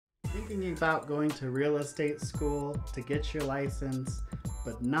thinking about going to real estate school to get your license,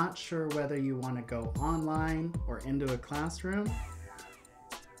 but not sure whether you want to go online or into a classroom?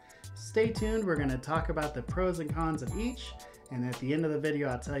 Stay tuned, we're going to talk about the pros and cons of each, and at the end of the video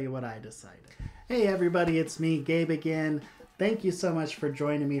I'll tell you what I decided. Hey everybody, it's me, Gabe again. Thank you so much for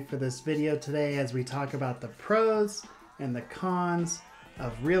joining me for this video today as we talk about the pros and the cons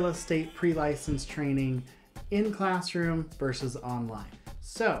of real estate pre-license training in classroom versus online.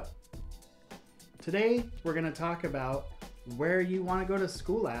 So today we're going to talk about where you want to go to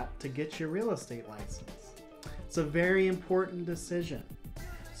school at to get your real estate license. It's a very important decision.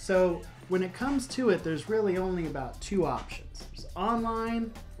 So when it comes to it, there's really only about two options. There's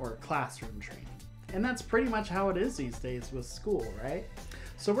online or classroom training. And that's pretty much how it is these days with school, right?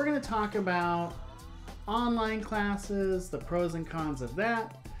 So we're going to talk about online classes, the pros and cons of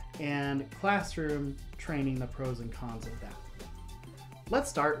that, and classroom training, the pros and cons of that.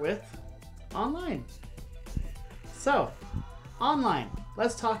 Let's start with online. So, online,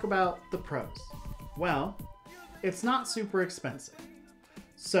 let's talk about the pros. Well, it's not super expensive.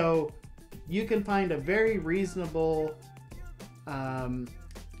 So you can find a very reasonable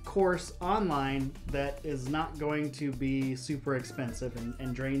course online that is not going to be super expensive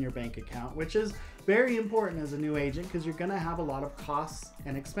and drain your bank account, which is very important as a new agent because you're going to have a lot of costs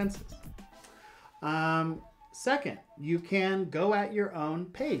and expenses. Second, you can go at your own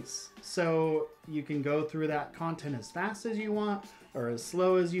pace. So you can go through that content as fast as you want or as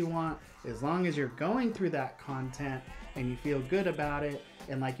slow as you want, as long as you're going through that content and you feel good about it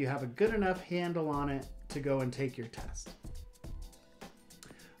and like you have a good enough handle on it to go and take your test.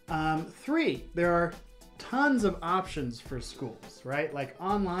 Three, there are tons of options for schools, right? Like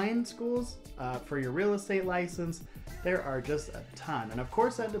online schools for your real estate license, there are just a ton. And of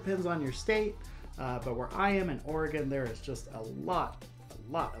course that depends on your state, but where I am in Oregon, there is just a lot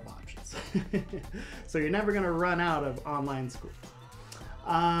of options. So you're never gonna run out of online schools.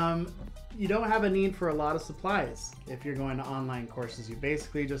 You don't have a need for a lot of supplies if you're going to online courses. You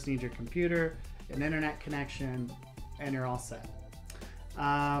basically just need your computer, an internet connection, and you're all set.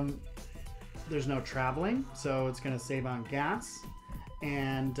 There's no traveling, so it's going to save on gas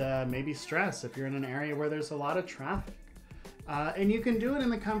and maybe stress if you're in an area where there's a lot of traffic. And you can do it in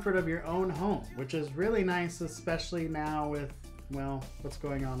the comfort of your own home, which is really nice, especially now with, well, what's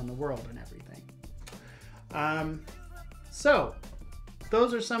going on in the world and everything. So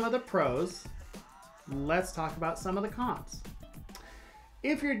those are some of the pros. Let's talk about some of the cons.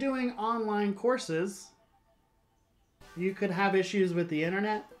 If you're doing online courses, you could have issues with the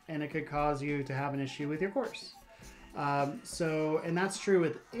internet and it could cause you to have an issue with your course. And that's true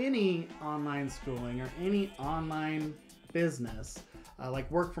with any online schooling or any online business, like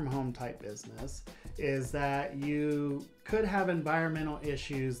work from home type business, is that you could have environmental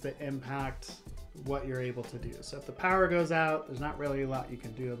issues that impact what you're able to do. So if the power goes out, there's not really a lot you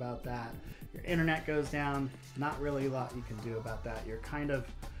can do about that. Your internet goes down, not really a lot you can do about that. You're kind of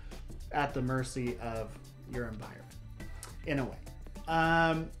at the mercy of your environment in a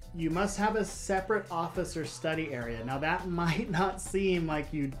way. You must have a separate office or study area. Now that might not seem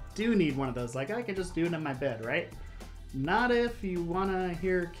like you do need one of those. Like I can just do it in my bed, right? Not if you want to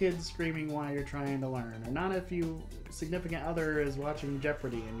hear kids screaming while you're trying to learn, or not if your significant other is watching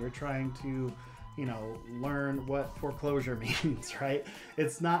Jeopardy and you're trying to, you know, learn what foreclosure means, right?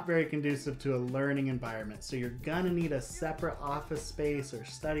 It's not very conducive to a learning environment. So you're gonna need a separate office space or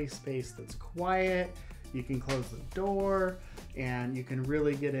study space that's quiet. You can close the door and you can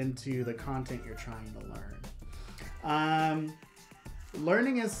really get into the content you're trying to learn.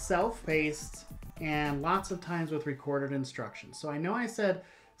 Learning is self-paced and lots of times with recorded instruction. So I know I said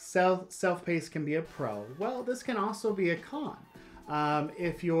self-paced can be a pro. Well, this can also be a con.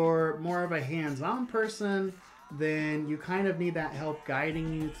 If you're more of a hands-on person, then you kind of need that help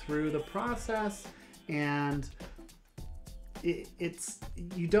guiding you through the process, and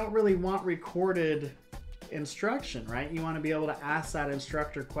you don't really want recorded instruction, right? You want to be able to ask that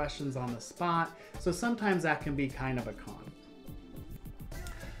instructor questions on the spot. So sometimes that can be kind of a con.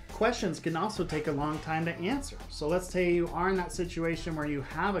 Questions can also take a long time to answer. So let's say you are in that situation where you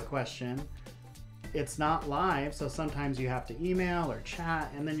have a question, it's not live, so sometimes you have to email or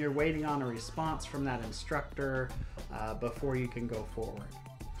chat, and then you're waiting on a response from that instructor before you can go forward.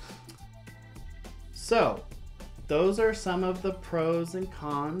 So those are some of the pros and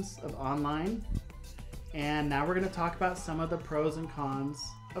cons of online. And now we're going to talk about some of the pros and cons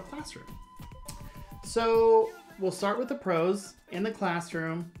of classroom. So we'll start with the pros. In the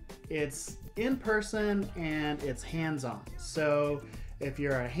classroom, it's in person and it's hands-on. So if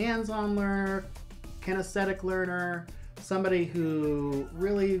you're a hands-on learner, kinesthetic learner, somebody who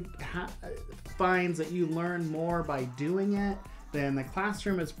really finds that you learn more by doing it, then the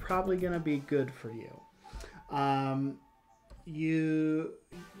classroom is probably going to be good for you.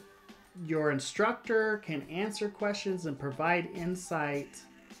 Your instructor can answer questions and provide insight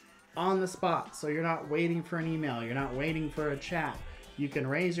on the spot. So you're not waiting for an email. You're not waiting for a chat. You can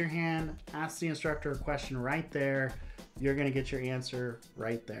raise your hand, ask the instructor a question right there. You're going to get your answer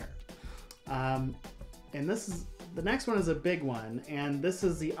right there. And the next one is a big one, and this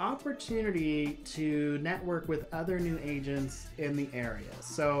is the opportunity to network with other new agents in the area.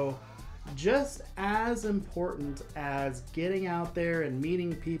 So just as important as getting out there and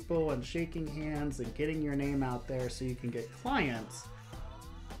meeting people and shaking hands and getting your name out there so you can get clients,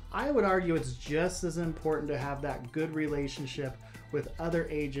 I would argue it's just as important to have that good relationship with other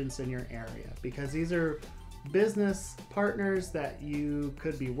agents in your area, because these are business partners that you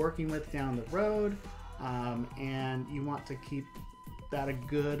could be working with down the road, and you want to keep that a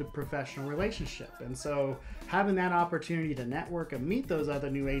good professional relationship. And so having that opportunity to network and meet those other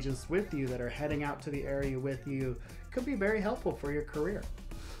new agents with you that are heading out to the area with you could be very helpful for your career.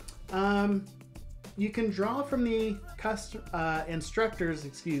 You can draw from the instructors,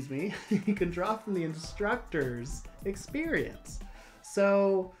 you can draw from the instructor's experience.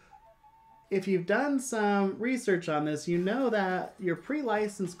 So if you've done some research on this, you know that your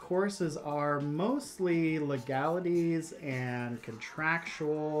pre-licensed courses are mostly legalities and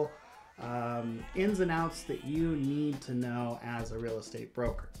contractual ins and outs that you need to know as a real estate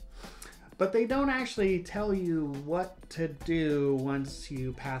broker. But they don't actually tell you what to do once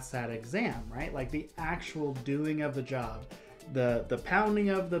you pass that exam, right? Like the actual doing of the job, the pounding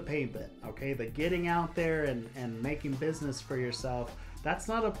of the pavement, okay? The getting out there and making business for yourself. That's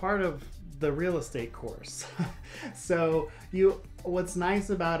not a part of the real estate course. So what's nice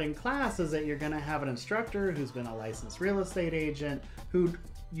about in class is that you're going to have an instructor who's been a licensed real estate agent who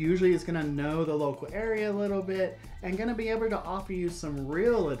usually is going to know the local area a little bit and going to be able to offer you some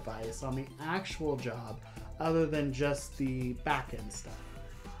real advice on the actual job other than just the back end stuff.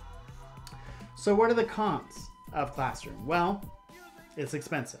 So what are the cons of classroom? Well, it's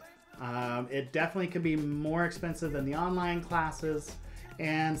expensive. It definitely can be more expensive than the online classes,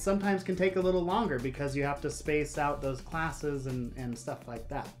 and sometimes can take a little longer because you have to space out those classes and stuff like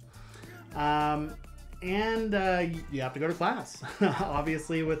that. You have to go to class.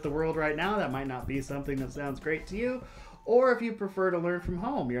 Obviously, with the world right now, that might not be something that sounds great to you. Or if you prefer to learn from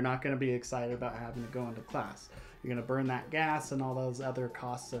home, you're not going to be excited about having to go into class. You're going to burn that gas and all those other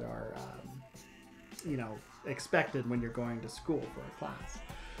costs that are, expected when you're going to school for a class.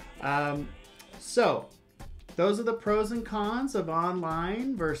 So those are the pros and cons of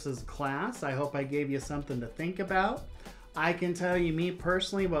online versus class. I hope I gave you something to think about. I can tell you, me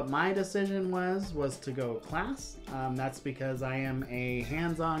personally, what my decision was to go class. That's because I am a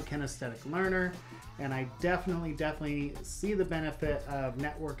hands-on kinesthetic learner, and I definitely see the benefit of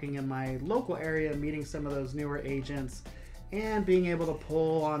networking in my local area, meeting some of those newer agents, and being able to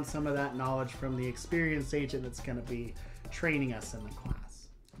pull on some of that knowledge from the experienced agent that's going to be training us in the class.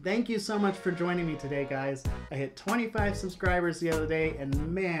 Thank you so much for joining me today, guys. I hit 25 subscribers the other day,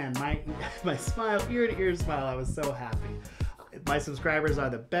 and man, my smile, ear to ear smile, I was so happy. My subscribers are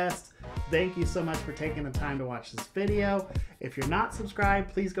the best. Thank you so much for taking the time to watch this video. If you're not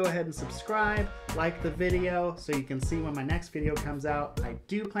subscribed, please go ahead and subscribe, like the video so you can see when my next video comes out. I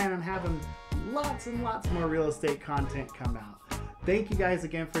do plan on having lots and lots more real estate content come out. Thank you guys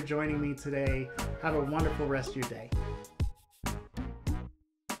again for joining me today. Have a wonderful rest of your day.